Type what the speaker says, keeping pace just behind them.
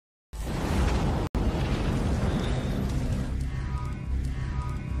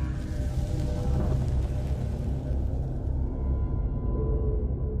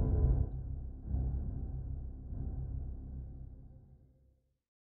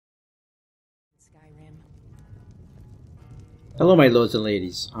Hello my lords and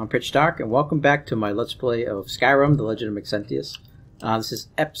ladies, I'm Pitch Dark and welcome back to my Let's Play of Skyrim, the Legend of Maxentius. This is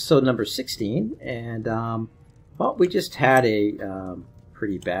episode number 16 and well, we just had a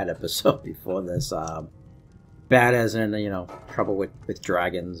pretty bad episode before this. Bad as in, you know, trouble with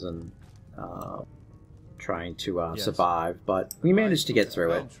dragons and trying to survive, but we managed to get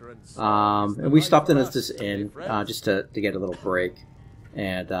through it. And we stopped in at this inn just to get a little break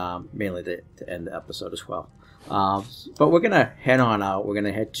and mainly to end the episode as well. But we're gonna head on out. We're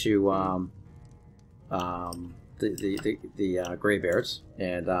gonna head to the Greybeards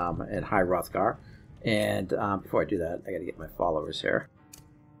and High Hrothgar. And before I do that, I gotta get my followers here.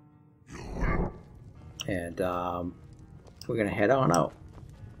 And we're gonna head on out.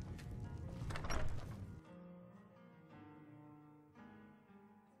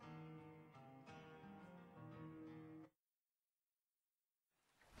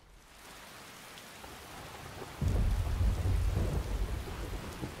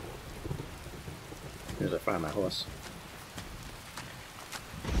 As I find my horse.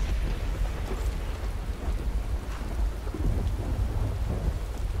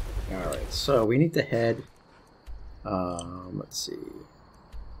 Alright, so we need to head, let's see,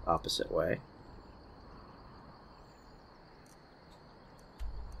 opposite way.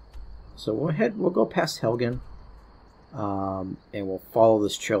 So we'll go past Helgen, and we'll follow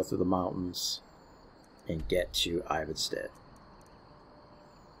this trail through the mountains and get to Ivarstead.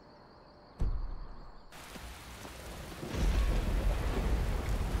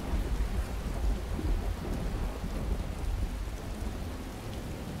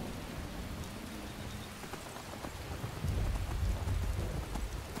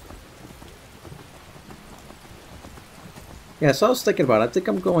 Yeah, so I was thinking about it. I think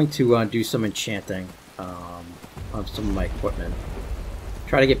I'm going to do some enchanting on some of my equipment.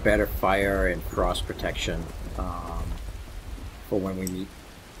 Try to get better fire and frost protection for when we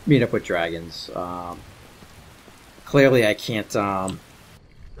meet up with dragons. Clearly, I can't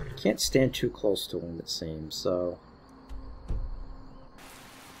stand too close to them, it seems. So,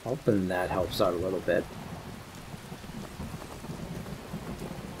 hoping that helps out a little bit.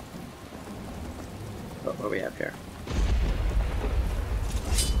 Oh, what do we have here?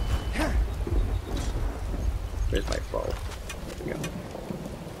 Where's my bow? There we go.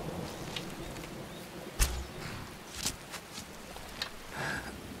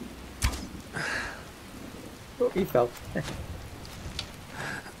 Oh, he fell.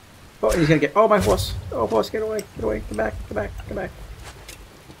 Oh, he's gonna get. Oh, my horse! Oh, horse, get away! Get away! Come back! Come back! Come back!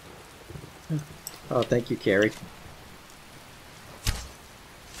 Oh, thank you, Carrie.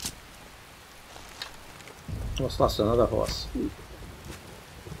 Almost lost another horse.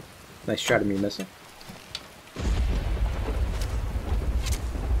 Nice shot of me missing.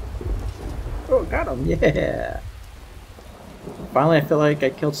 Oh, got him! Yeah! Finally, I feel like I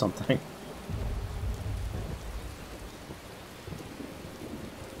killed something.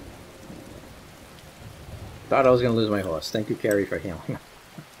 Thought I was gonna lose my horse. Thank you, Carrie, for healing.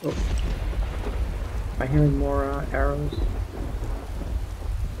 Oh. Am I healing more arrows?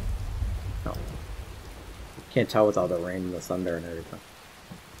 No. Can't tell with all the rain and the thunder and everything.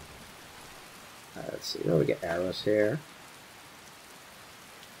 Let's see. Oh, we get arrows here.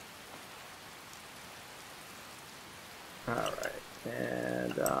 Alright,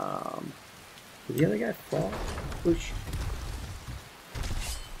 and, did the other guy fall? Oosh.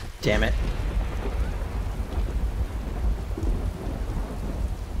 Damn it.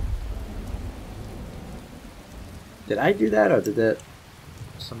 Did I do that, or did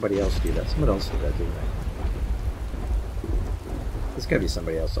somebody else do that? Somebody else did that, didn't they? There's gotta be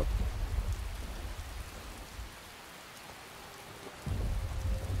somebody else up.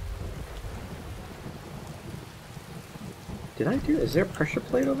 Did I do? Is there a pressure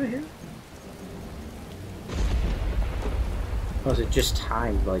plate over here? Or is it just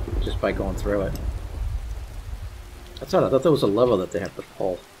timed, like, just by going through it? I thought there was a lever that they have to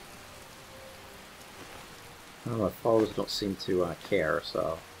pull. I don't know, the followers don't seem to care,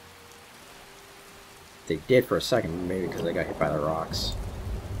 so... They did for a second, maybe because they got hit by the rocks.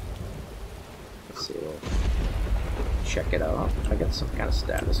 Let's see, we'll check it out. I got some kind of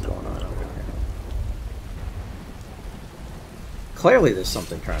status going on over here. Clearly there's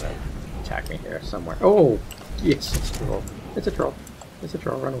something trying to attack me here somewhere. Oh! Yes, it's a troll. It's a troll. It's a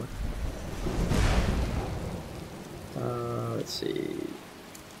troll. Run away. Let's see.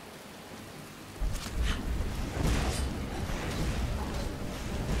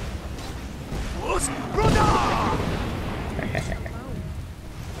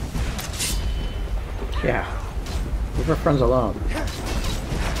 Yeah. Leave our friends alone.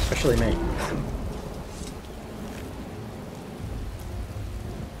 Especially me.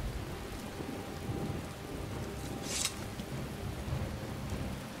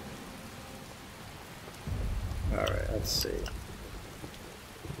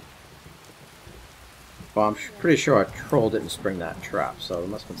 Well, I'm pretty sure our troll didn't spring that trap, so there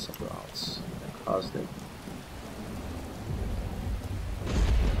must have been something else that caused it.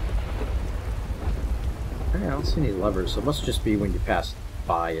 I don't see any levers, so it must just be when you pass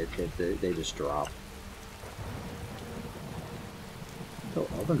by it, they just drop. Oh,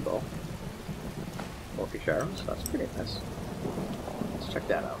 oven bowl. Bulky shards, that's pretty nice. Let's check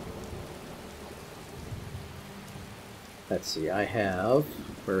that out. Let's see, I have,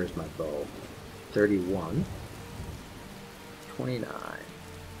 where is my bow? 31. 29.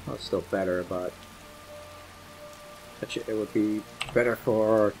 Well, it's still better, but I bet you it would be better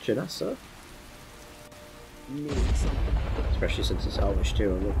for Janessa. Especially since it's elvish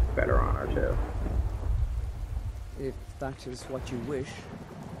too, it would look better on her too. If that is what you wish.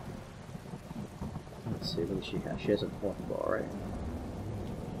 Let's see, what does she have? She has a fourth ball, right?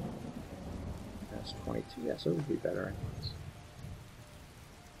 That's 22, yeah, so it would be better anyways.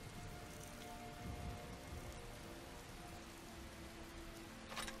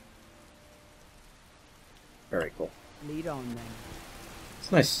 Very cool. Lead on then.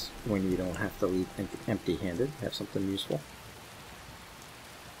 It's nice when you don't have to leave empty-handed, have something useful.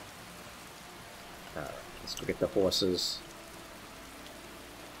 Alright, let's go get the horses.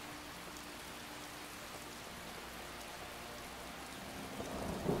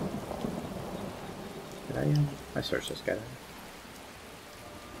 Did I searched this guy.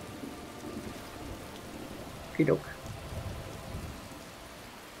 Okey-doke.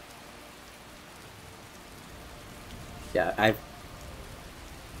 Yeah,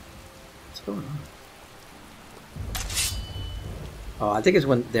 what's going on? Oh, I think it's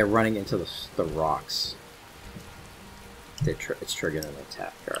when they're running into the rocks. It's triggering an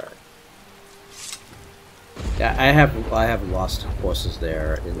attack. Alright. Yeah, I have lost horses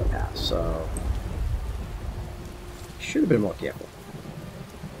there in the past, so should have been more careful.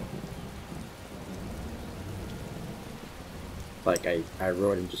 Like I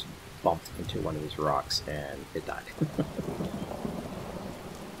rode and just bumped into one of these rocks and it died.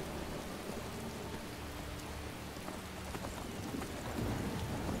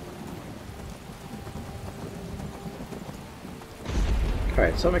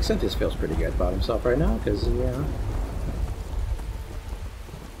 Alright, so Maxentius feels pretty good about himself right now, because he,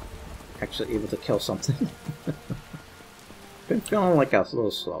 actually able to kill something. Been feeling like a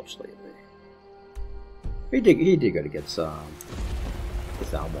little slouch lately. He did good against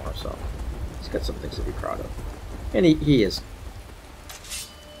Almor, so he's got some things to be proud of. And he is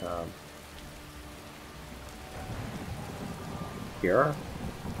here?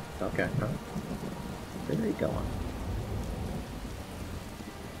 Okay, where are you going?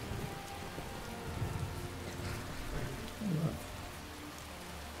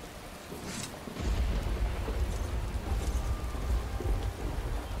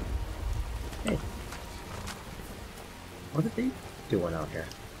 Hey. What are they doing out here?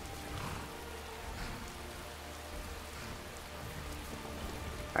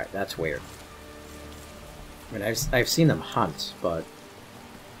 Alright, that's weird. I mean, I've seen them hunt, but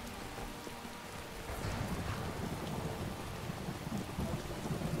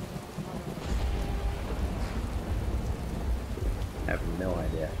I have no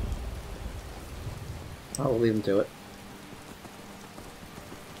idea. I'll leave them to it.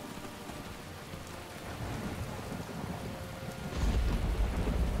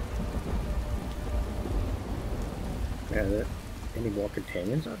 Yeah, there any more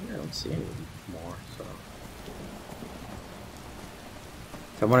companions out here? I don't see any more, so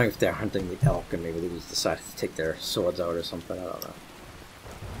I'm wondering if they're hunting the elk and maybe they just decided to take their swords out or something. I don't know.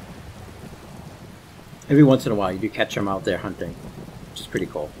 Every once in a while you do catch them out there hunting, which is pretty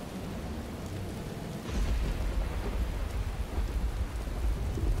cool.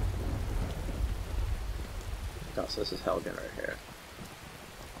 Oh, so this is Helgen right here.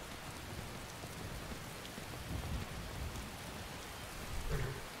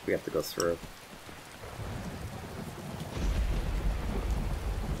 We have to go through.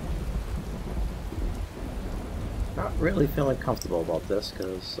 Not really feeling comfortable about this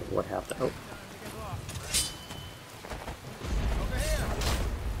because of what happened. Oh.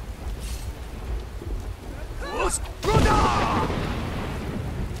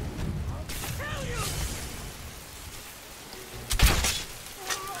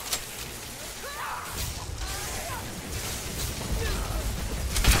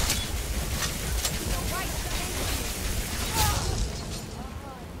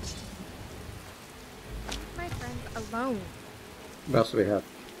 What else do we have?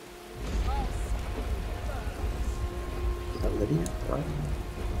 Is that Lydia? What?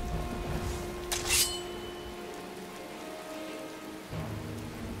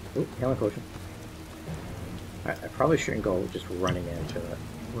 Oh, healing potion. I probably shouldn't go just running into it.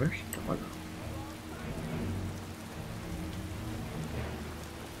 Where's she going?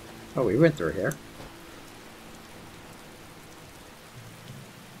 Oh, we went through here.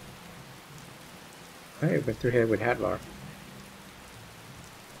 Hey, we went through here with Hadvar.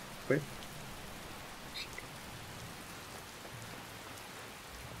 Wait.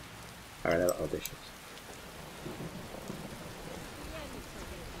 Alright, I'll auditions.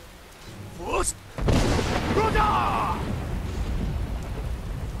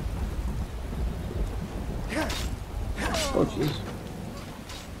 Oh, jeez.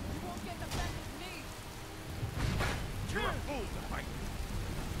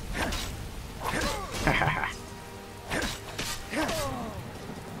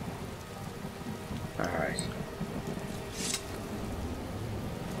 Alright.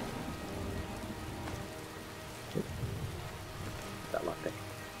 That locked it.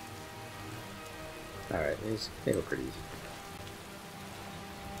 Alright, they were pretty easy.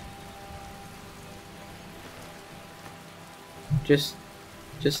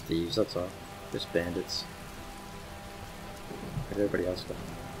 Just thieves, that's all. Just bandits. Where'd everybody else go?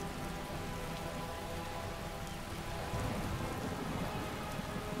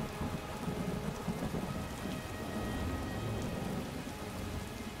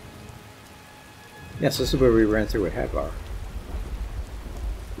 Yes, this is where we ran through with Hadvar.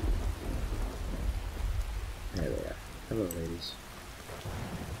 There they are. Hello, ladies.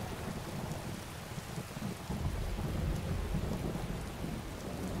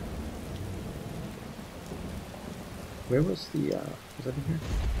 Where was the, was that in here?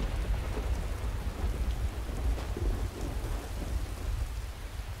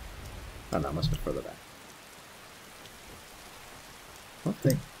 Oh no, it must have been further back. Don't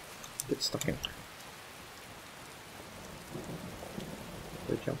think get stuck in.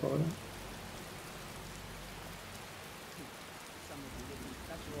 Did I jump over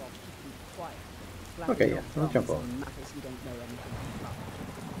that? Okay, yeah, I'll jump over.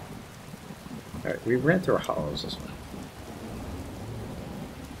 Alright, we ran through a hollows this one.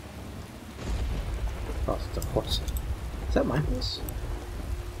 Oh, it's a horse. Is that my horse?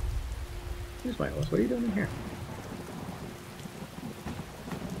 Here's my horse. What are you doing in here?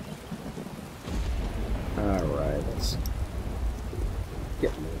 Alright, let's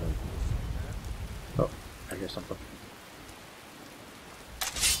get moving. Oh, I hear something.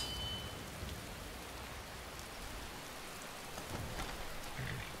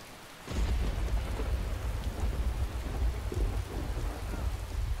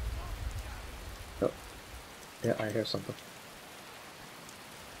 Oh, yeah, I hear something.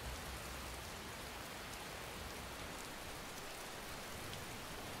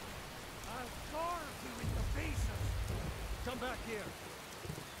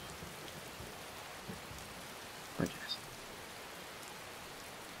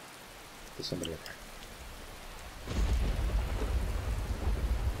 There's somebody up there.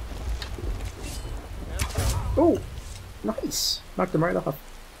 Oh! Nice! Knocked him right off.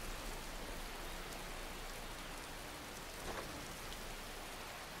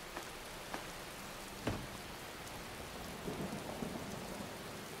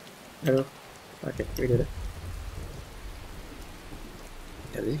 Oh. Okay, we did it.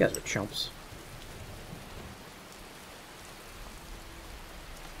 Yeah, these guys are chumps.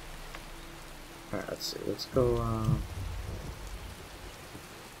 Alright, let's see. Let's go, I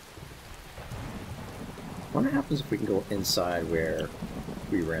wonder what happens if we can go inside where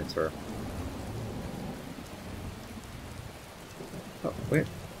we ran through. Oh, wait.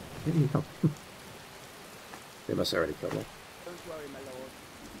 Where did he go? They must have already killed him. Don't worry, my lord.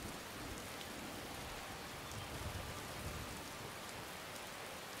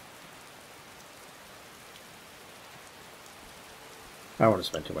 I don't want to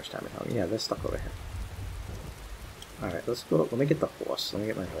spend too much time at home. Yeah, they're stuck over here. Alright, let's go. Let me get the horse. Let me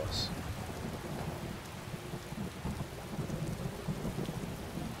get my horse.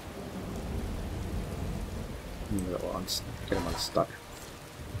 Get him unstuck.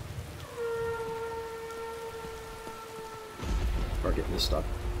 Or get me stuck.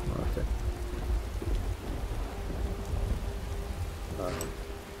 Okay.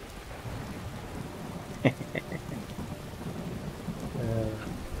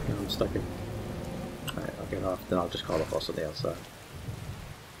 I'm stuck in. Alright, I'll get off. Then I'll just call the horse on the outside.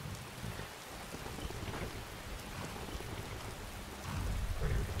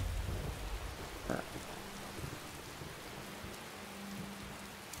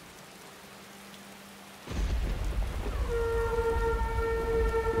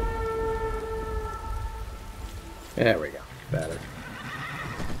 There we go. Better.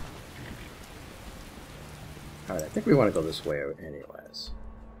 Alright, I think we want to go this way anyways.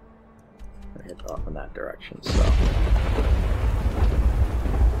 I'm gonna head off in that direction, so...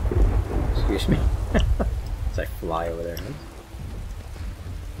 Excuse me. As I fly over there.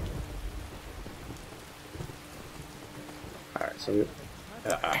 Alright, so we...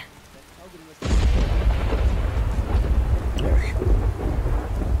 There we go.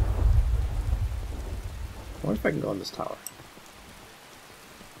 I wonder if I can go on this tower.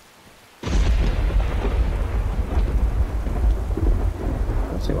 I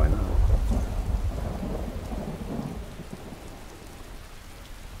don't see why not.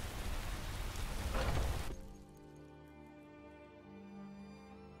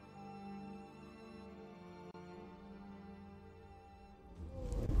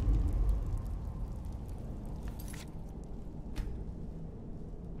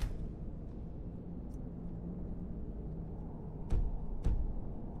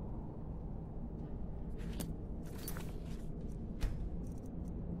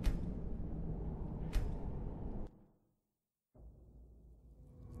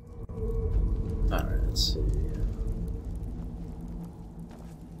 Let's see.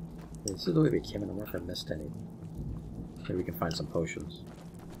 This is the way we came in. I wonder if I missed any. Maybe we can find some potions.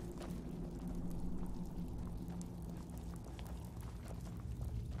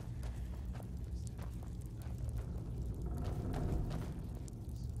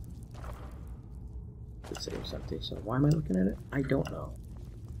 It saves empty, so why am I looking at it? I don't know.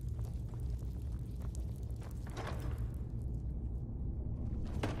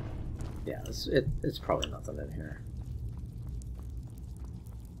 Yeah, it's probably nothing in here.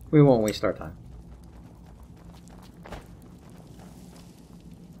 We won't waste our time.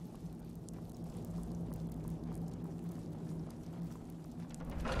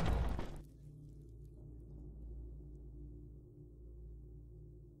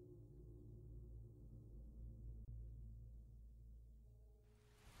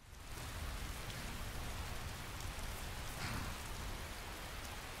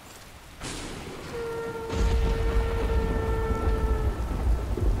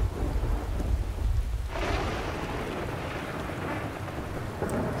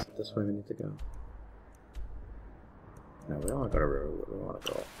 This way we need to go. No, we don't want to go to Riverwood. We want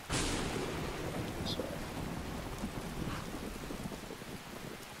to go this way.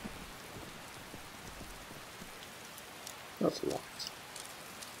 That's locked.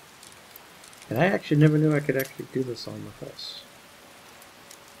 And I actually never knew I could actually do this on the horse.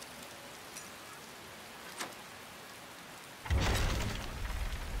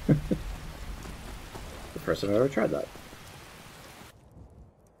 The first time I ever tried that.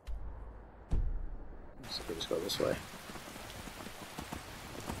 So we just go this way.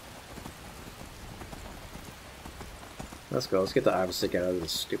 Let's go. Let's get the Ivy stick out of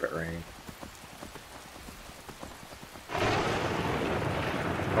this stupid rain.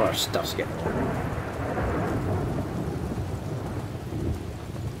 All our stuff's getting over.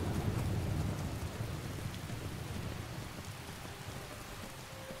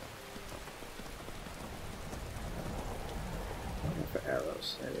 For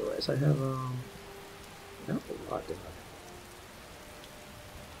arrows. Anyways, I have not a lot, did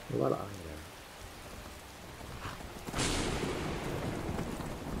I? A lot of iron there.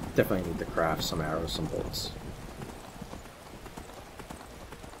 Definitely need to craft some arrows, some bolts.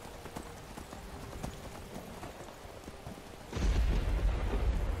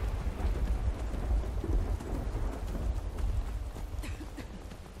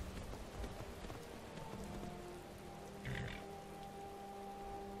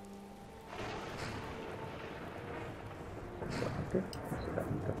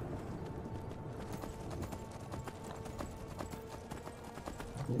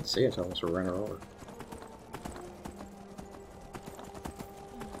 I didn't see it until I almost ran her over.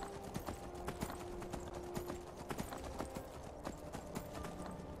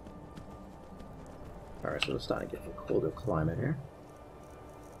 Alright, so it's starting to get a colder climate here.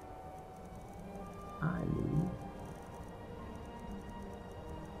 I need...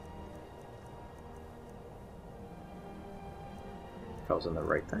 If I was in the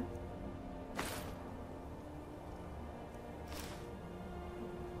right thing.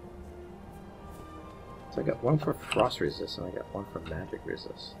 So I got one for frost resist and I got one for magic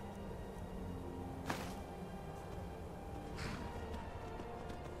resist.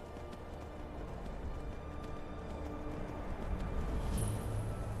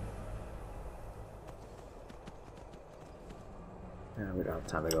 Yeah, we don't have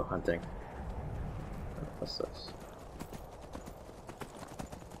time to go hunting. What's this?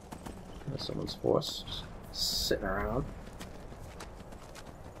 There's someone's horse just sitting around.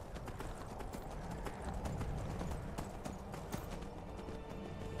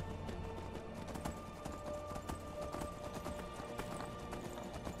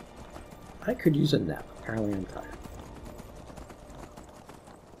 I could use a nap. Apparently I'm tired.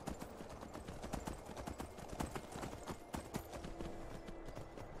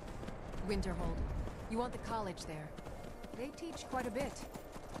 Winterhold. You want the college there. They teach quite a bit.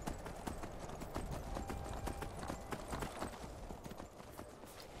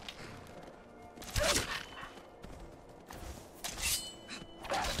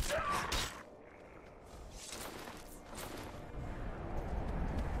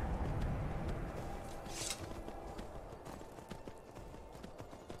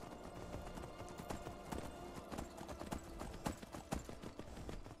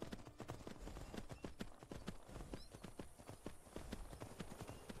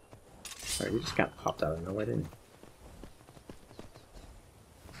 Sorry, you just got popped out of nowhere, didn't you?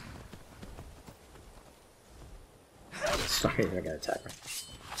 Sorry, I got attacked.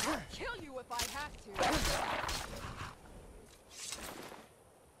 I'll kill you if I have to.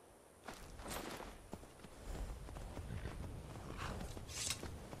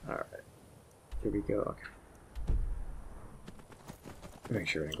 Alright. Here we go. Okay. Make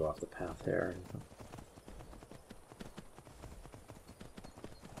sure I didn't go off the path there.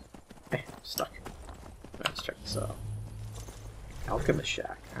 Stuck. Let's check this out. Alchemist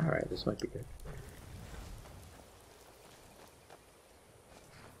Shack. Alright, this might be good.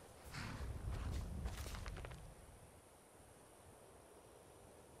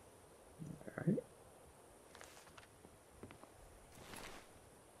 Alright.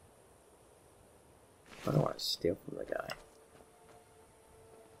 I don't want to steal from the guy.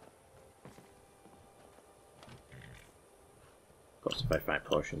 Of course, if I find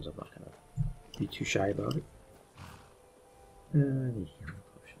potions, I'm not gonna be too shy about it. I need healing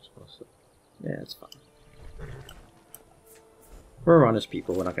potions mostly. Yeah, it's fine. We're honest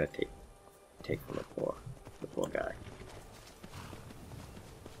people. We're not gonna take from the poor guy.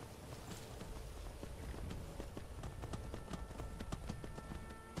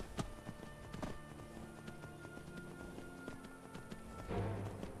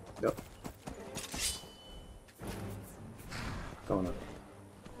 Yep. Going up.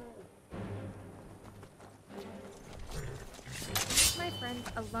 My friends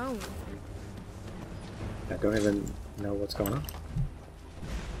alone. I don't even know what's going on.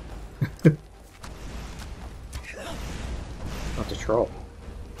 Not the troll.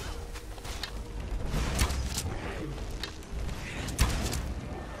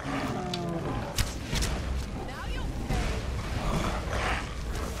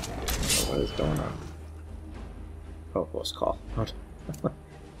 What is going on? Oh, close call. No,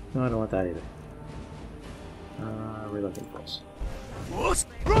 I don't want that either. We're looking close. I'll see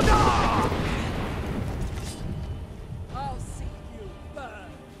you burn.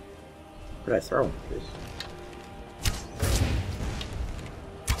 Where did I throw him?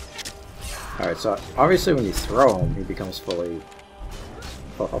 Alright, so obviously when you throw him, he becomes full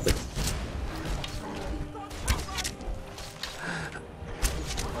healthy.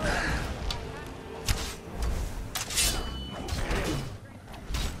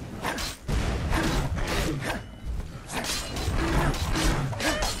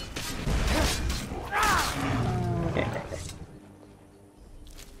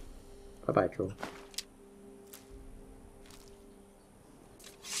 Bye-bye, troll.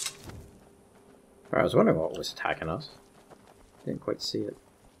 I was wondering what was attacking us. Didn't quite see it.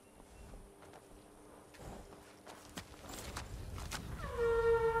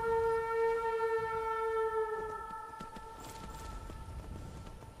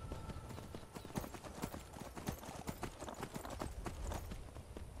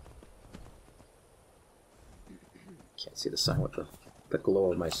 Can't see the sun with the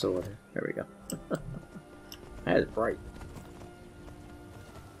glow of my sword. There we go. That is bright.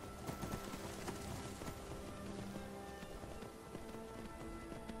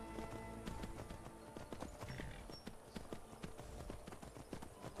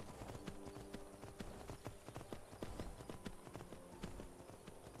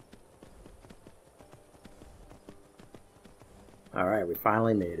 Alright, we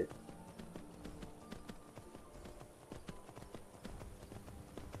finally made it.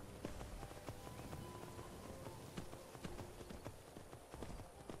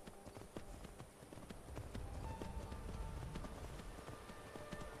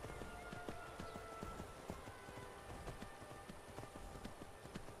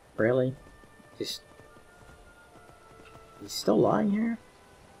 Really? He's still lying here?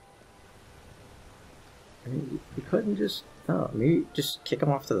 I mean, you couldn't just... Oh, maybe just kick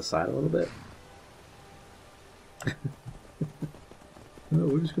him off to the side a little bit? No,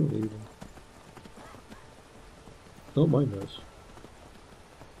 we're just gonna leave him. Don't mind us.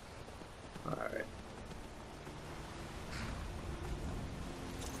 Alright.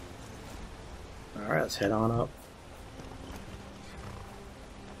 Alright, let's head on up.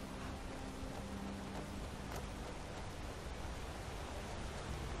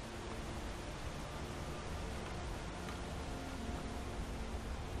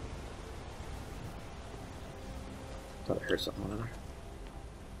 Thought I heard something on there.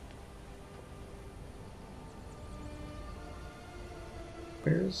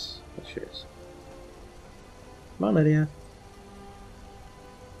 Where's... Oh, she is. Come on, Lydia.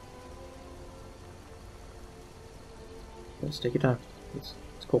 Just take your time. It's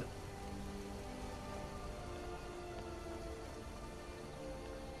cool.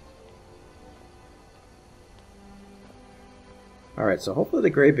 Alright, so hopefully the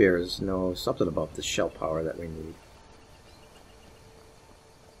Grey Bears know something about the shell power that we need.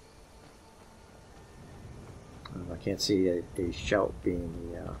 I can't see a shout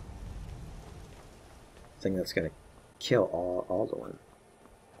being the thing that's going to kill Alduin.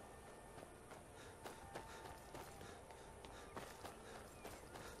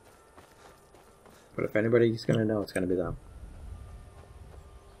 But if anybody's going to know, it's going to be them.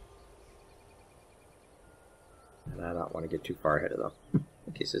 And I don't want to get too far ahead of them.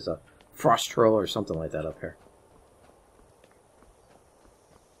 In case there's a frost troll or something like that up here.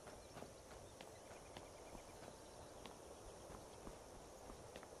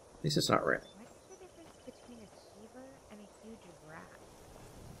 At least it's not raining. What's the difference between a beaver and a huge rat?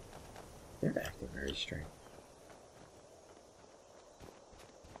 They're acting very strange.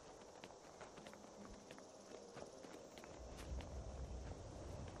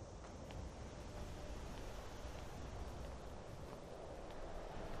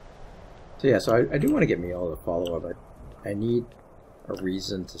 So yeah, so I do want to get Meola to follow her, but I need a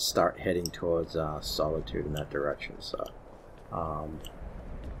reason to start heading towards Solitude in that direction. So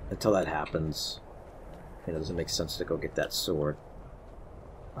until that happens, it doesn't make sense to go get that sword.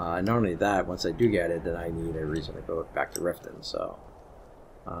 And not only that, once I do get it, then I need a reason to go back to Riften. So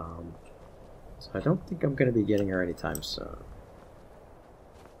I don't think I'm going to be getting her anytime soon.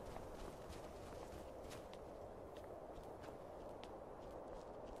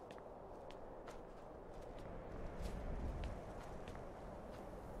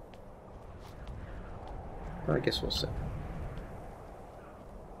 But I guess we'll see.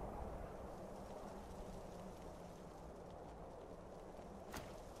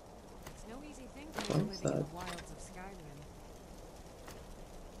 It's no easy thing to live in the wilds of Skyrim.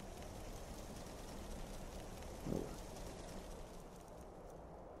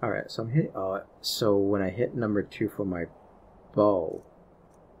 Alright, so I'm hitting. So when I hit number 2 for my bow,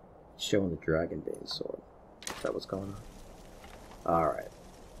 it's showing the Dragonbane sword. Is that what's going on? Alright.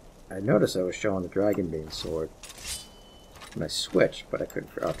 I noticed I was showing the Dragonbane sword when I switched, but I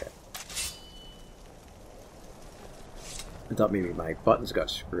couldn't. Okay. I thought maybe my buttons got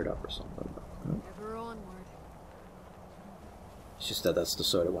screwed up or something. Ever onward. It's just that that's the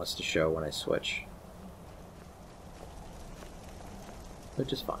sword it wants to show when I switch.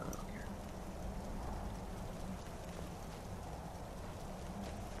 Which is fine, I don't care.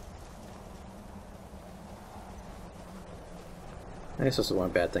 I guess that's the one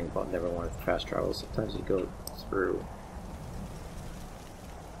bad thing about never wanting to fast travel. Sometimes you go through.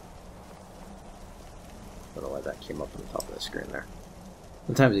 I don't know why that came up on the top of the screen there.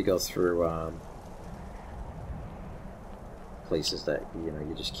 Sometimes you go through places that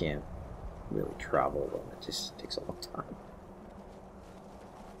you just can't really travel them. It just takes a long time.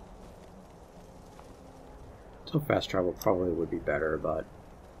 So fast travel probably would be better, but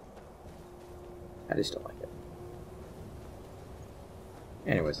I just don't like it.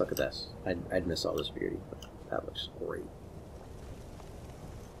 Anyways, look at this. I'd miss all this beauty, but that looks great.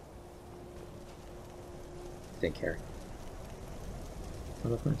 Think, Harry. Oh,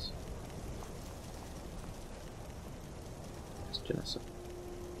 look nice. That's Janessa.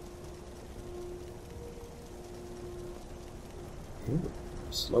 Ooh,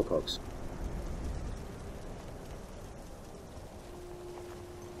 slowpokes.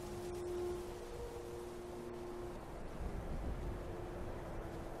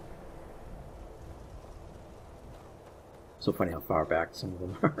 So funny how far back some of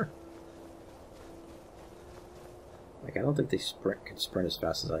them are. Like, I don't think they can sprint as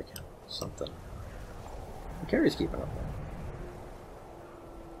fast as I can. Something. The Carriages keeping up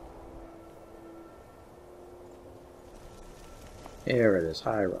there. Here it is,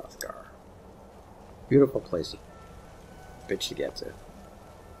 High Rothgar. Beautiful place, bitch to get to.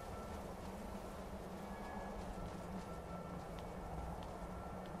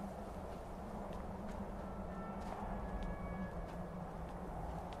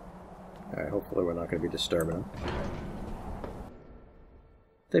 hopefully we're not going to be disturbing them.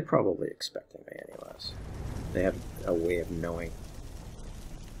 They're probably expecting me anyways. They have a way of knowing.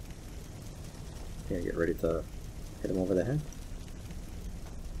 Yeah, get ready to hit him over the head.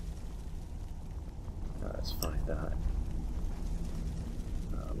 Let's find that.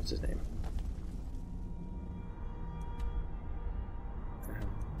 What's his name?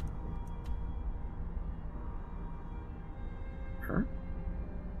 Her?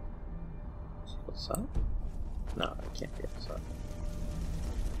 What's up? No, it can't be outside.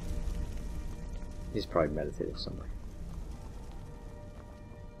 He's probably meditating somewhere.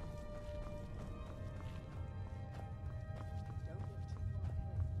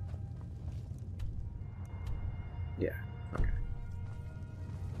 Yeah, okay.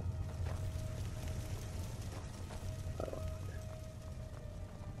 I don't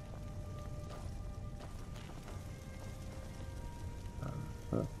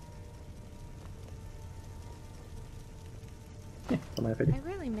know. Yeah, don't mind if I do. I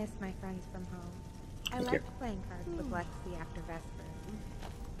really miss my friends from home. I liked playing cards with Lexi after Vesper.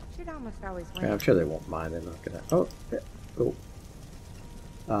 She'd almost always win. Yeah, I'm sure they won't mind. They're not gonna. Oh, yeah.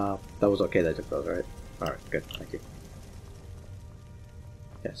 Oh. That was okay. That I took those, right? All right, good. Thank you.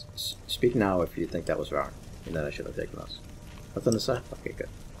 Yes. Speak now if you think that was wrong, and then I should have taken those. Nothing to say. Okay, good.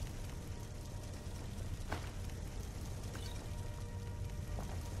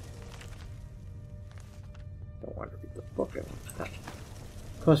 Don't want to read the book.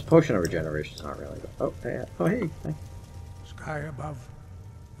 Of course, potion of regeneration is not really good. Oh, yeah. Oh, hey. Sky above,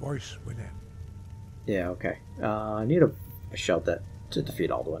 voice within. Yeah, okay. I need a shout that to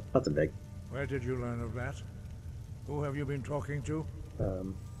defeat Alduin. Nothing big. Where did you learn of that? Who have you been talking to?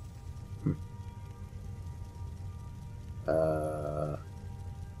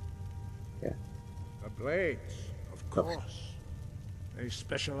 Yeah. The Blades, of course. They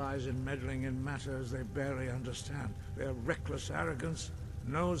specialize in meddling in matters they barely understand. Their reckless arrogance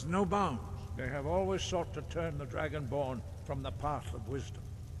knows no bounds. They have always sought to turn the Dragonborn from the path of wisdom.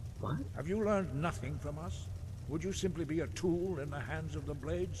 What? Have you learned nothing from us? Would you simply be a tool in the hands of the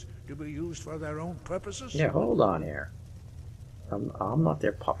Blades to be used for their own purposes? Yeah, hold on here. I'm not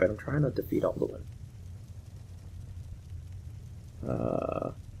their puppet. I'm trying to defeat Alduin.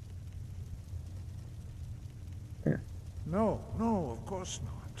 Yeah. No, of course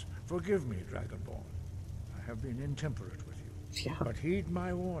not. Forgive me, Dragonborn. I have been intemperate with you. Yeah. But heed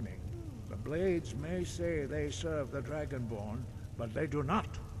my warning. The Blades may say they serve the Dragonborn, but they do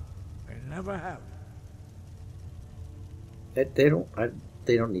not. They never have. They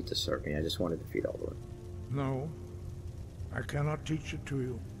don't need to serve me. I just want to defeat Alduin. No, I cannot teach it to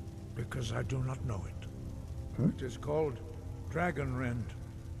you, because I do not know it. It is called Dragonrend,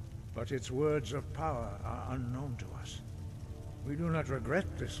 but its words of power are unknown to us. We do not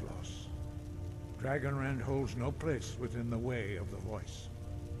regret this loss. Dragonrend holds no place within the way of the voice.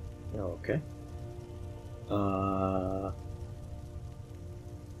 Okay.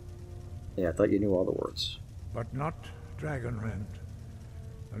 Yeah, I thought you knew all the words. But not Dragonrend.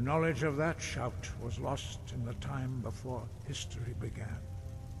 The knowledge of that shout was lost in the time before history began.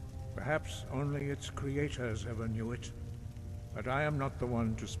 Perhaps only its creators ever knew it, but I am not the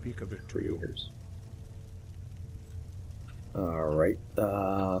one to speak of it to you. Alright,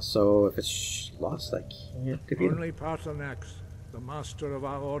 so if it's lost, I can't defeat it. Only Paarthurnax, the master of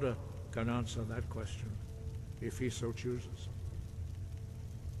our order, can answer that question, if he so chooses.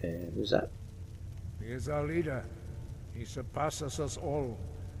 And who's that? He is our leader. He surpasses us all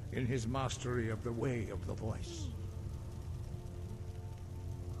in his mastery of the way of the voice.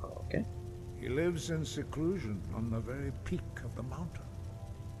 Okay. He lives in seclusion on the very peak of the mountain.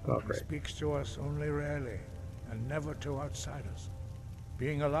 Oh, He great. speaks to us only rarely, and never to outsiders.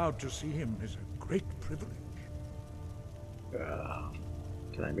 Being allowed to see him is a great privilege.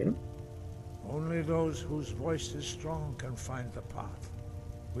 Can I meet him? Only those whose voice is strong can find the path.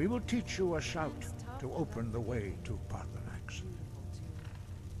 We will teach you a shout to open the way to Paarthurnax.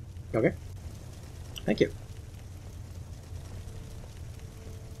 Okay. Thank you.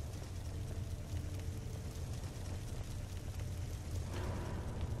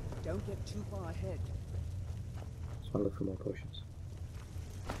 Don't get too far ahead. Just want to look for more potions.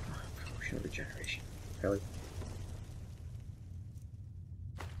 Potion of regeneration. Really?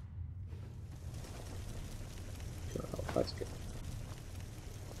 Oh, that's good.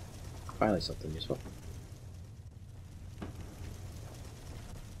 Finally something useful.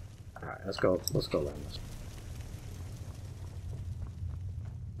 Alright, let's go learn this.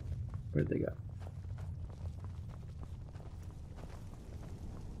 Where'd they go?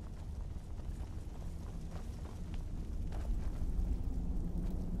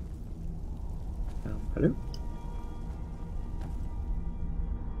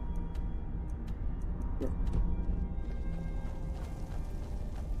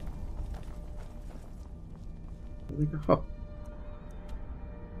 Where'd we go?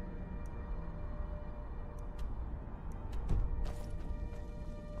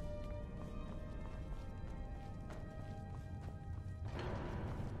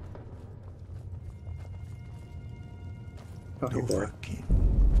 Oh, hey, boy.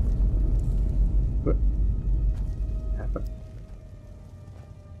 What happened?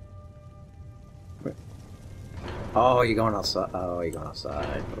 What? Oh, you're going outside. Oh, you're going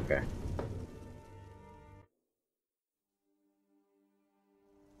outside. Okay.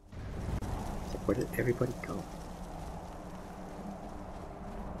 So where did everybody go?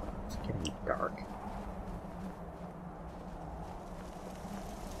 It's getting dark.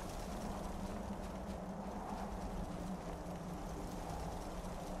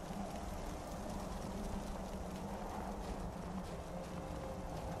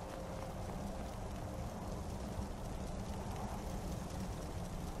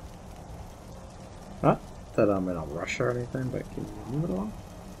 Not that I'm in a rush or anything, but can you move it along?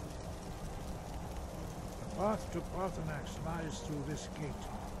 The path to Parthenax lies through this gate.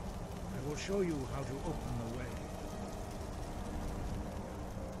 I will show you how to open the way.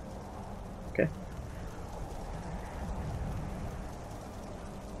 Okay.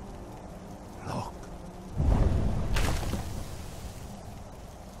 Look.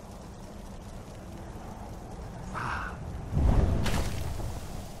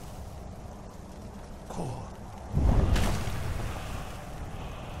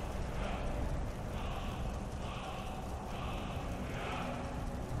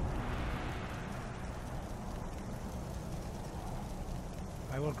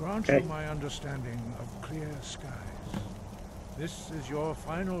 I will grant you my understanding of clear skies. This is your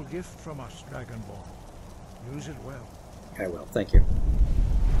final gift from us, Dragonborn. Use it well. I will, thank you.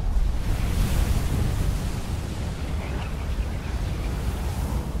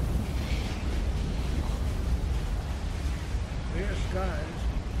 Clear skies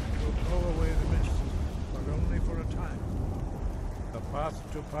will blow away the mists, but only for a time. The path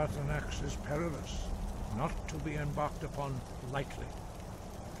to Parthenax is perilous, not to be embarked upon lightly.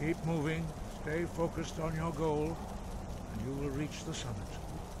 Keep moving, stay focused on your goal, and you will reach the summit.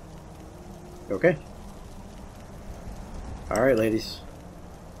 Okay. Alright, ladies.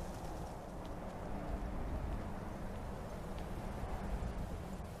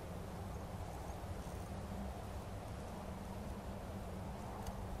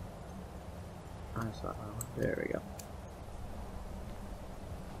 There we go.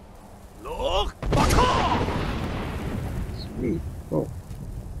 Look! Sweet. Whoa.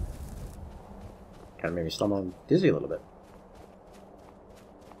 Kind of made me stumble dizzy a little bit.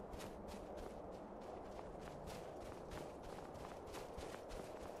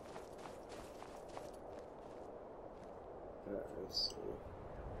 Let's see.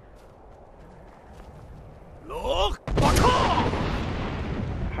 Look!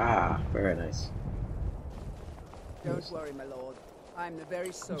 Ah, very nice. Don't worry, my lord. I'm the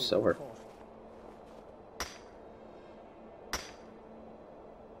very soul of silver. the court.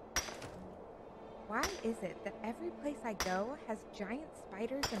 Why is it that every place I go has giant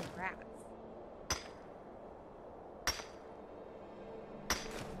spiders and rats?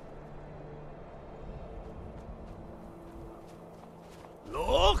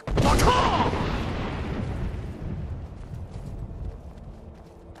 Look!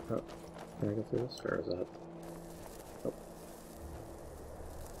 Oh, can I go through this, or is that? Oh,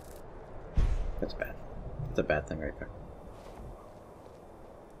 that's bad. That's a bad thing right there.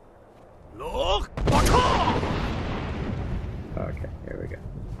 Look! Okay, here we go.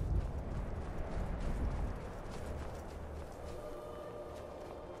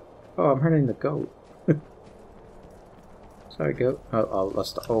 Oh, I'm hurting the goat. Sorry, goat. Oh,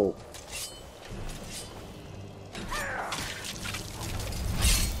 let's. Oh.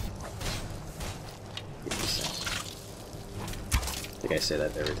 I think I say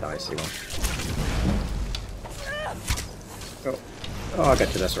that every time I see one. Oh. Oh, I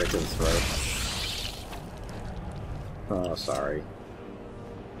got you. That's right to the throat. Oh, sorry.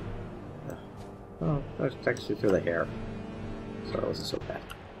 Oh, that was actually through the hair. So it wasn't so bad.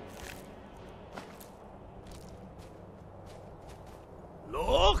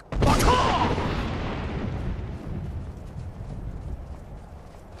 Look!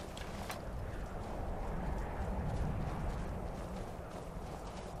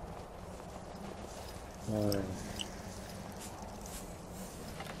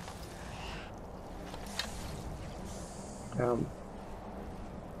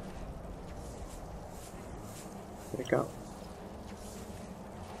 Where'd it go?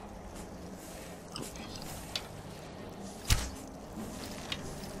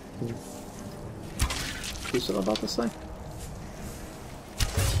 Anything useful about this thing?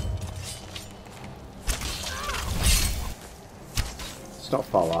 Just don't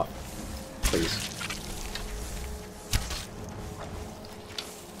fall off, please.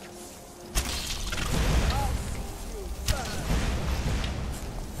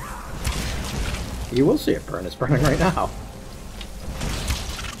 You will see it burn. It's burning right now.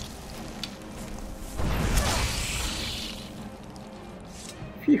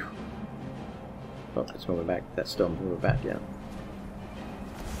 Phew. Oh, it's moving back. That's still moving back, yeah.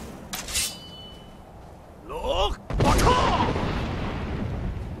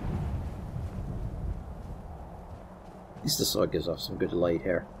 At least the sword gives off some good light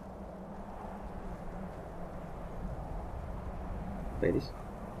here. Ladies.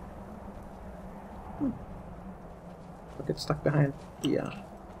 Look, it's stuck behind the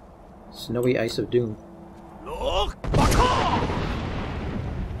snowy ice of doom.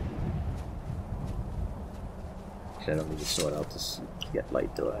 Actually, I don't need the sword out to get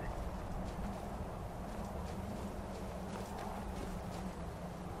light, do I?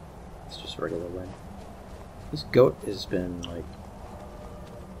 It's just regular wind. This goat has been like...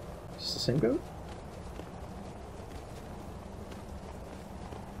 Is this the same goat?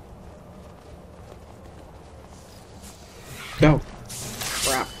 No!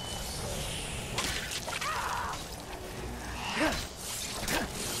 Crap!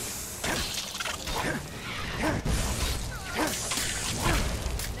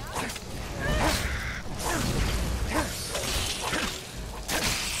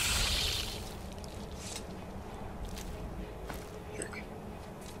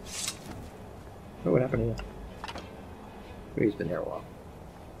 Oh, what happened here? Maybe he's been here a while.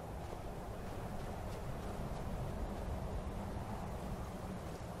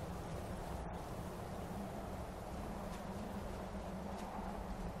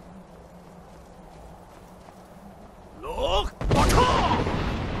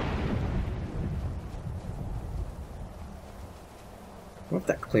 I wonder if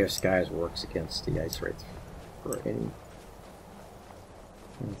that clear skies works against the ice rates for any...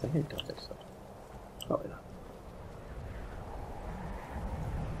 I don't think so. Probably not.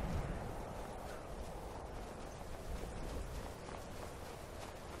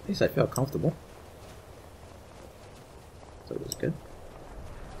 At least I feel comfortable. So it was good.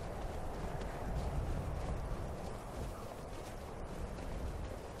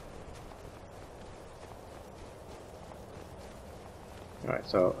 Alright,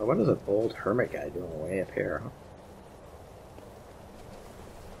 so what is an old hermit guy doing way up here, huh?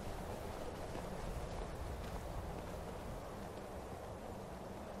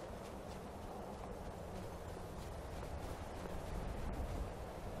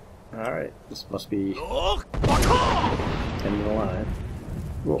 Alright, this must be end of the line.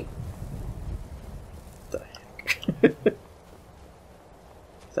 Whoa. What the heck? Does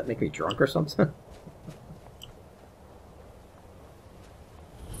that make me drunk or something?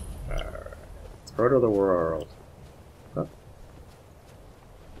 Throat of the world. Oh.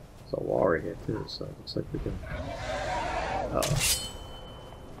 There's a wall right here too, so it looks like we can... Uh-oh.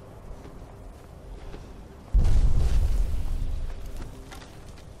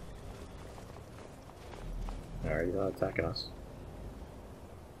 Alright, he's not attacking us.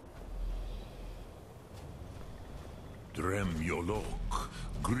 Drem Yolok,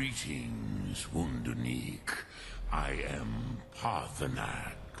 greetings, Wundernik. I am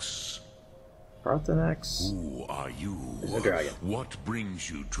Parthenax. Parthenax? Who are you? He's a dragon. What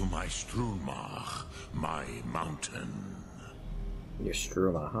brings you to my Strunmach, my mountain? Your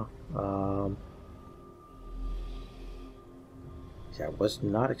Struma, huh? See, I was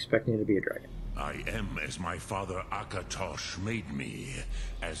not expecting you to be a dragon. I am as my father Akatosh made me,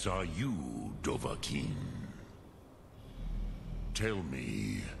 as are you, Dovahkiin. Tell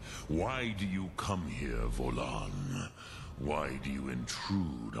me, why do you come here, Volan? Why do you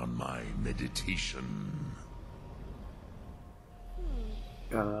intrude on my meditation?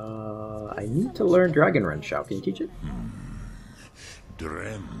 I need to learn Dragon Run, Shao. Can you teach it?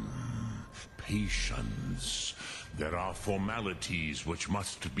 Drem, patience. There are formalities which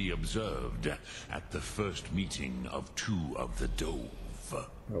must be observed at the first meeting of two of the Dove.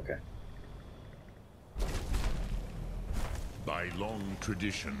 Okay. By long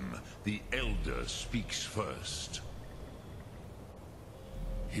tradition, the Elder speaks first.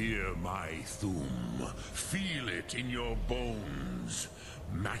 Hear my Thum. Feel it in your bones.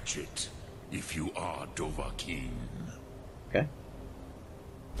 Match it if you are Dovahkiin. Okay.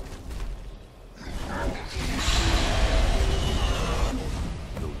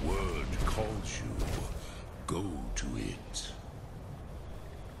 The word calls you. Go to it.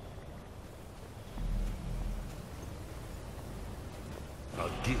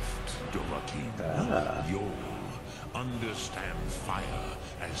 understand fire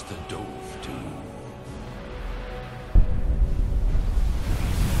as the dove do.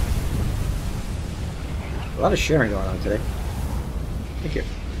 A lot of sharing going on today. Thank you.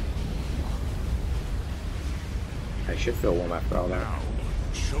 I should feel warm after all that. Now,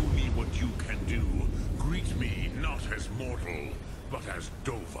 show me what you can do. Greet me not as mortal, but as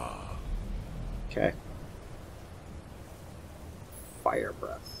Dova. Okay. Fire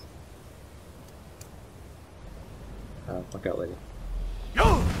breath. Look out, lady.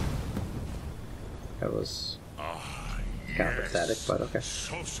 That was kind of pathetic, but okay.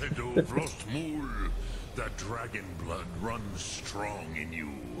 Sosedo Vrostmul. The dragon blood runs strong in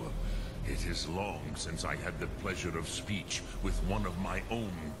you. It is long since I had the pleasure of speech with one of my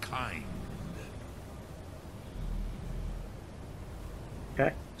own kind.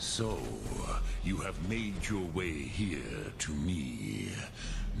 Okay. So, you have made your way here to me.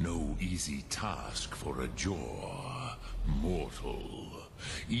 No easy task for a jaw, mortal.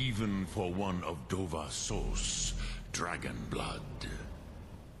 Even for one of Dovasos, dragon blood.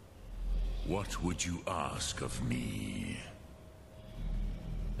 What would you ask of me?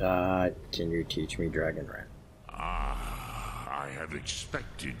 Can you teach me Dragon Ran? Ah, I have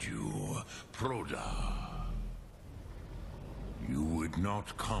expected you, Proda. You would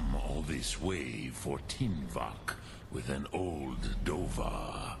not come all this way for Tinvak with an old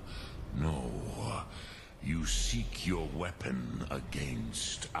Dova. No, you seek your weapon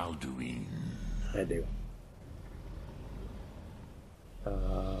against Alduin. I do.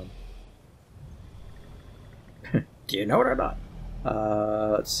 Do you know it or not?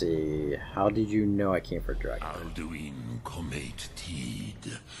 Let's see. How did you know I came for Dragon? Alduin Comate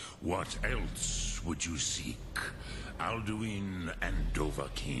Teed. What else would you seek? Alduin and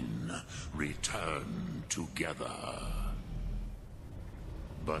Dovahkiin return together.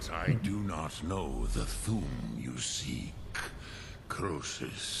 But I do not know the Thum you seek.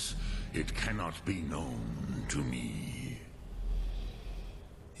 Croesus, it cannot be known to me.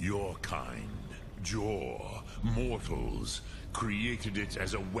 Your kind, Jor, mortals, created it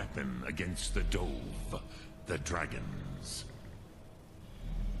as a weapon against the Dove, the dragons.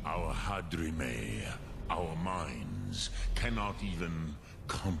 Our Hadrime, our minds, cannot even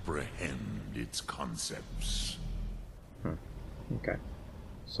comprehend its concepts. Okay.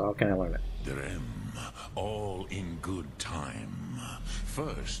 So how can I learn it? Drem, all in good time.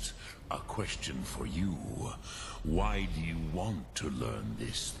 First, a question for you. Why do you want to learn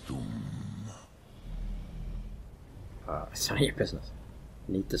this Thum? It's none of your business.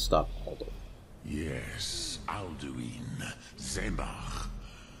 Need to stop Aldo. Yes, Alduin, Zemach,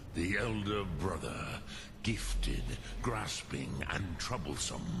 the elder brother, gifted, grasping, and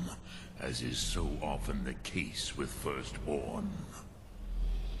troublesome, as is so often the case with Firstborn.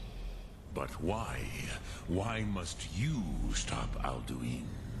 But why? Why must you stop Alduin?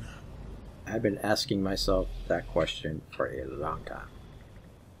 I've been asking myself that question for a long time.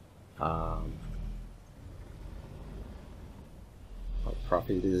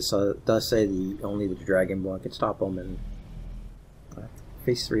 Prophet does say only the Dragonborn can stop him, and I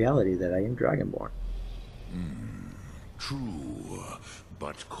face the reality that I am Dragonborn. True,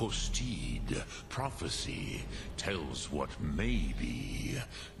 but Kostid, prophecy, tells what may be,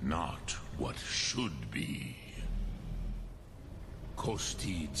 not what should be.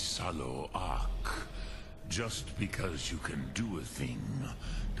 Kostid Salo Ak. Just because you can do a thing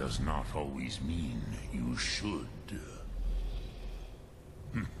does not always mean you should.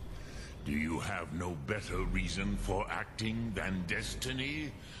 Do you have no better reason for acting than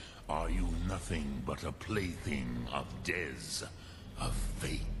destiny? Are you nothing but a plaything of Dez, of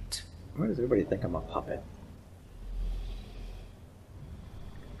fate? Why does everybody think I'm a puppet?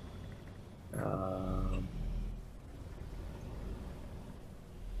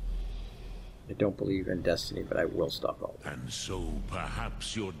 I don't believe in destiny, but I will stop all that. And so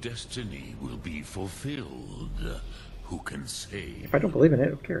perhaps your destiny will be fulfilled. Who can say? If I don't believe in it,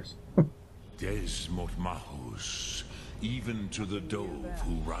 who cares? Des Motmahus, even to the dove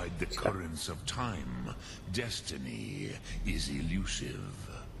who ride the currents of time, destiny is elusive.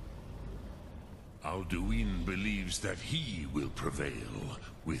 Alduin believes that he will prevail,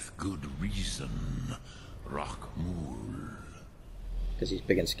 with good reason. Rakmul. Because he's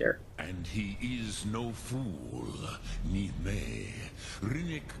big and scared. And he is no fool, Nime.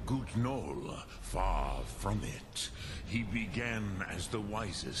 Rinnik Gutnol, far from it. He began as the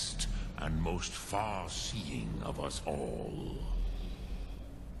wisest and most far-seeing of us all.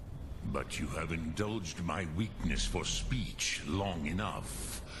 But you have indulged my weakness for speech long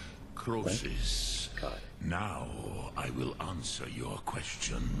enough. Croesus, now I will answer your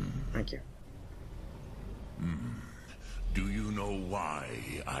question. Thank you. Do you know why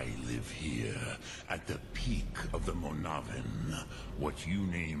I live here, at the peak of the Monaven, what you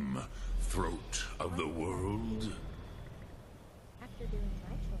name Throat of the World? After doing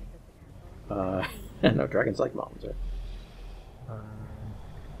my choice of the temple, No, dragons like mountains, right?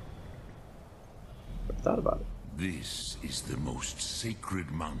 Never thought about it. This is the most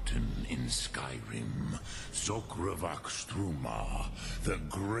sacred mountain in Skyrim, Sokravakstruma, the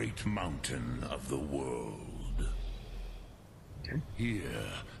great mountain of the world. Okay. Here,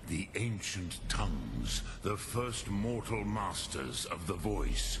 the ancient tongues, the first mortal masters of the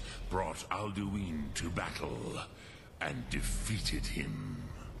voice, brought Alduin to battle and defeated him.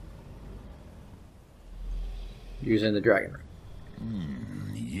 Using the dragon ring.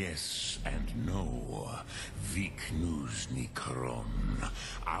 Yes and no. Viknusni Karon.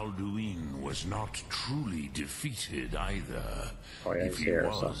 Alduin was not truly defeated either. Oh, yeah, if he's he here,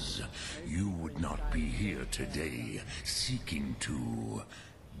 was, you would not be here today, seeking to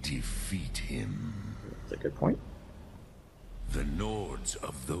defeat him. That's a good point. The Nords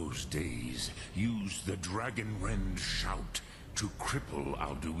of those days used the Dragonrend shout to cripple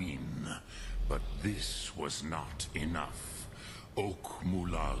Alduin, but this was not enough. Ok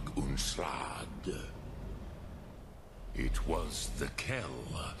Mulag Unslad. It was the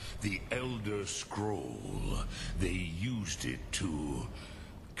Kell, the Elder Scroll. They used it to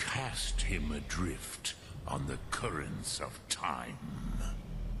cast him adrift on the currents of time.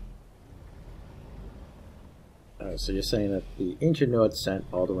 So you're saying that the ancient Nords sent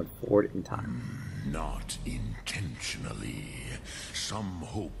Alduin forward in time? Not intentionally. Some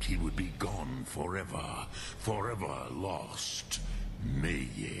hoped he would be gone forever, forever lost.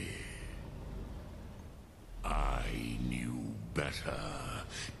 Meye. I knew better.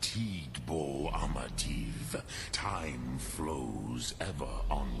 Tidbo Amativ. Time flows ever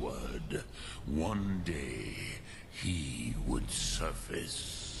onward. One day, he would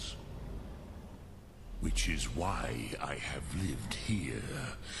surface. Which is why I have lived here.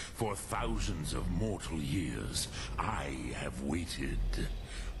 For thousands of mortal years, I have waited.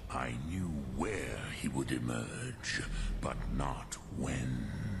 I knew where he would emerge, but not when.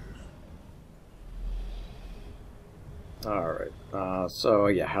 Alright, so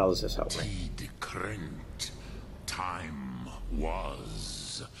yeah, how does this help me? Tid Krent. Time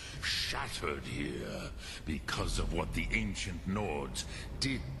was shattered here because of what the ancient Nords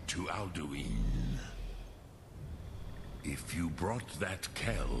did to Alduin. If you brought that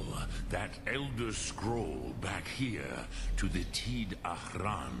Kell, that Elder Scroll back here to the Tid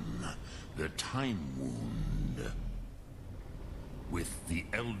Ahran, the Time Wound, with the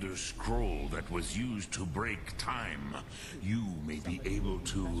Elder Scroll that was used to break time, you may be able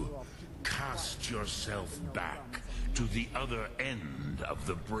to cast yourself back to the other end of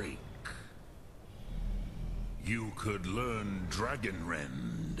the break. You could learn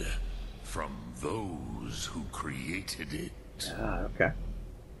Dragonrend from those who created it. Okay.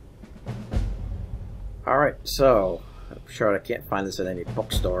 Alright, so I'm sure I can't find this at any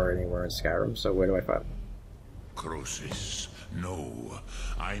bookstore anywhere in Skyrim, so where do I find it? Croesus, no.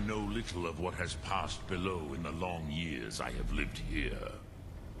 I know little of what has passed below in the long years I have lived here.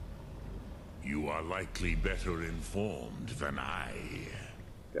 You are likely better informed than I.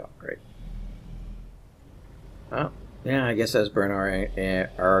 Yeah, great. Well, yeah, I guess that's burn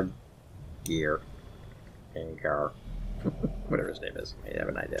our gear. Angar. Whatever his name is. I have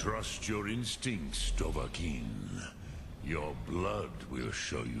an idea. Trust your instincts, Dovahkiin. Your blood will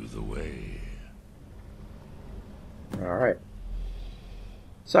show you the way. Alright.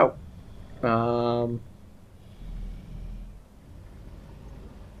 So, yeah,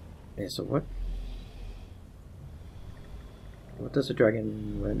 so what does a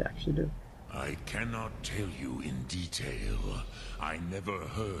Dragonrend actually do? I cannot tell you in detail. I never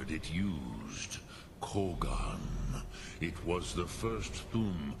heard it used. Kogan. It was the first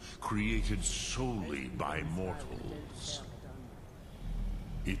Thum created solely by mortals.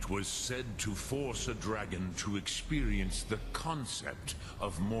 It was said to force a dragon to experience the concept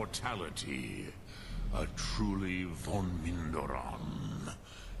of mortality. A truly von Mindoran.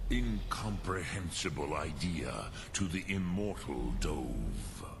 Incomprehensible idea to the immortal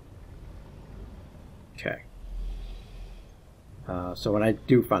Dove. Okay. So when I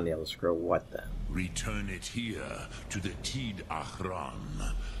do find the Elder Scroll, what then? Return it here to the Tid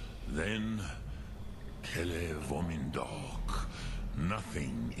Ahran. Then, Kele Vomindok.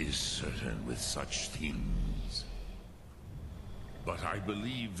 Nothing is certain with such things. But I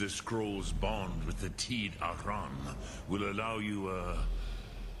believe the scroll's bond with the Tid Ahran will allow you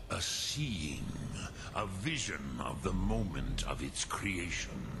a seeing, a vision of the moment of its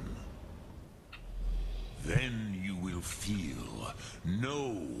creation. Then you will will feel,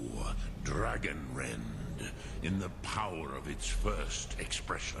 know Dragonrend in the power of its first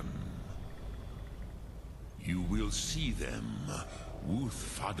expression. You will see them,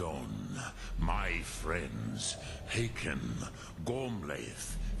 Wuthfadon, my friends, Haken,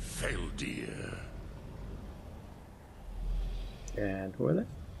 Gormlaith, Feldir. And who are they?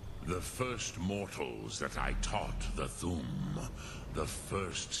 The first mortals that I taught the Thum, the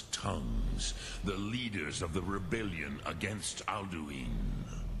first tongues, the leaders of the rebellion against Alduin.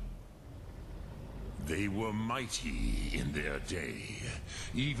 They were mighty in their day,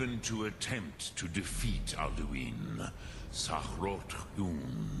 even to attempt to defeat Alduin. Sahrot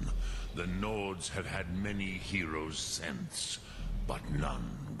Hun. The Nords have had many heroes since, but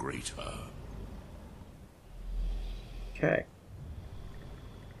none greater. Okay.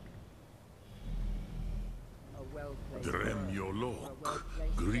 A well-placed Drem word, Yolok, a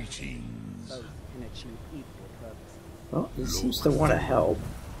well-placed greetings. both can achieve equal purpose. Well, he seems to want to help.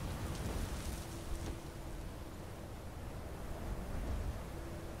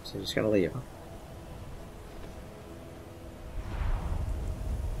 So he's gonna leave.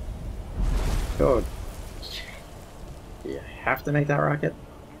 Go. You have to make that rocket? I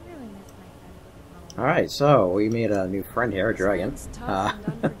really miss my friends. Alright, so we made a new friend here, a dragon. Sounds tough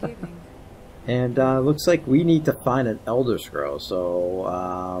and unforgiving. And looks like we need to find an Elder Scroll.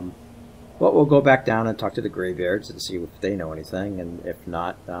 So, well, we'll go back down and talk to the Greybeards and see if they know anything. And if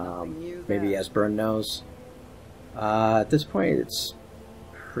not, maybe Esbern knows. At this point, it's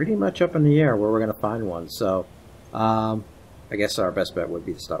pretty much up in the air where we're going to find one. So, I guess our best bet would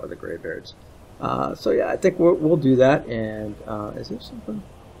be to start with the Greybeards. So yeah, I think we'll do that. And is there something?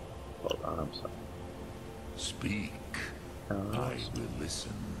 Hold on, I'm sorry. Speak. I will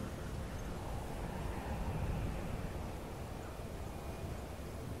listen.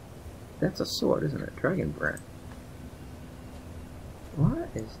 That's a sword, isn't it? Dragon brand. What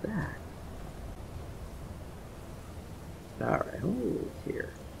is that? Alright, hold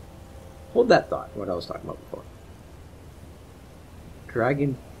here. Hold that thought, what I was talking about before.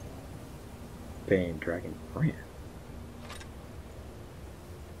 Dragon Bane, Dragon brand.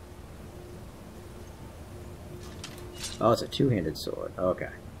 Oh, it's a two-handed sword. Okay.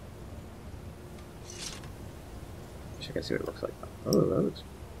 I can see what it looks like. Oh, that looks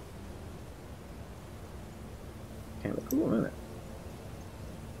kind of cool, isn't it?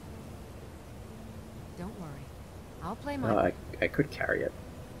 Don't worry. I'll play my... I could carry it.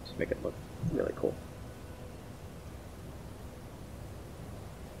 Just make it look really cool.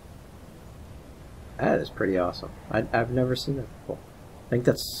 That is pretty awesome. I've never seen that before. I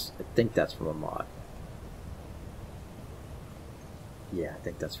think that's from a mod. Yeah, I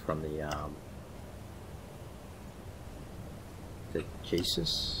think that's from the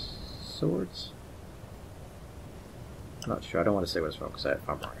Jesus swords. I'm not sure. I don't want to say what it's from because if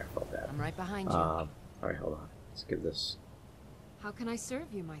I'm wrong, I felt bad. I'm right behind you. Alright, hold on. Let's give this. How can I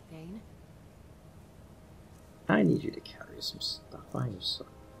serve you, my Thane? I need you to carry some stuff.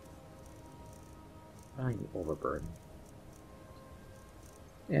 I'm overburdened.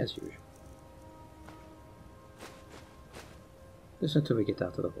 As usual. Just until we get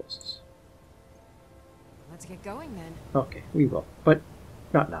down to the horses. Let's get going then. Okay, we will. But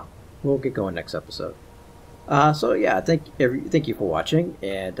not now. We'll get going next episode. So yeah, thank you for watching,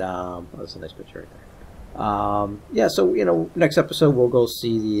 and that's a nice picture right there. Yeah, so next episode we'll go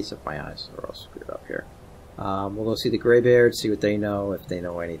see the my eyes are all screwed up here. We'll go see the Greybeards, see what they know. If they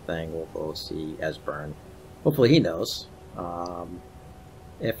know anything, we'll go see Esbern. Hopefully he knows.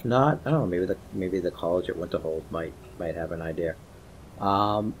 If not, I don't know. Maybe the college at Winterhold might have an idea.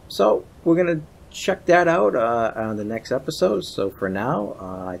 So we're gonna check that out on the next episode. So for now,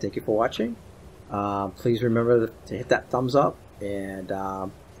 I thank you for watching. Please remember to hit that thumbs up, and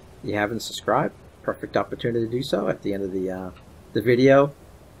if you haven't subscribed, perfect opportunity to do so at the end of the video.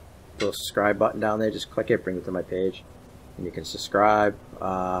 Little subscribe button down there, just click it, bring it to my page, and you can subscribe.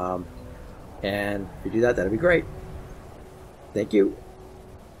 And if you do that, that'd be great. Thank you.